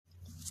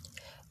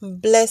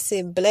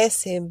Blessed,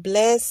 blessed,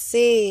 blessed.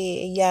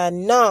 Yeah,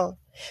 no.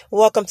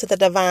 Welcome to the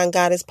Divine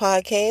Goddess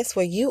Podcast,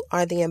 where you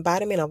are the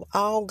embodiment of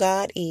all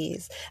God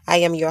is. I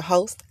am your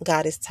host,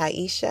 Goddess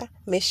Taisha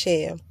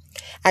Michelle.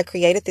 I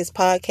created this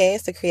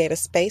podcast to create a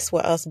space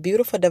where us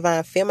beautiful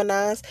divine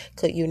feminines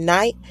could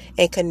unite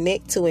and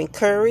connect to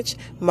encourage,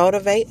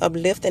 motivate,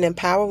 uplift, and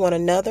empower one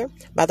another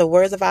by the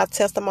words of our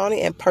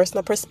testimony and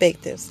personal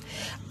perspectives.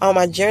 On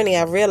my journey,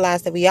 I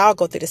realized that we all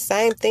go through the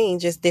same thing,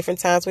 just different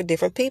times with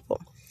different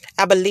people.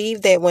 I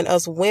believe that when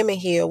us women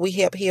heal, we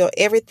help heal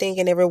everything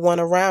and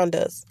everyone around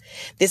us.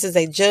 This is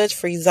a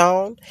judge-free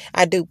zone.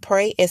 I do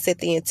pray and set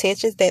the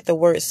intentions that the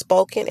words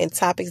spoken and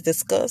topics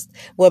discussed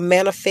will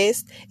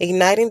manifest,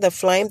 igniting the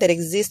flame that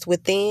exists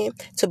within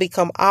to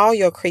become all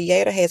your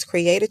Creator has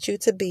created you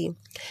to be.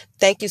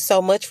 Thank you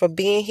so much for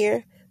being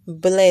here.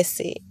 Bless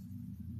it.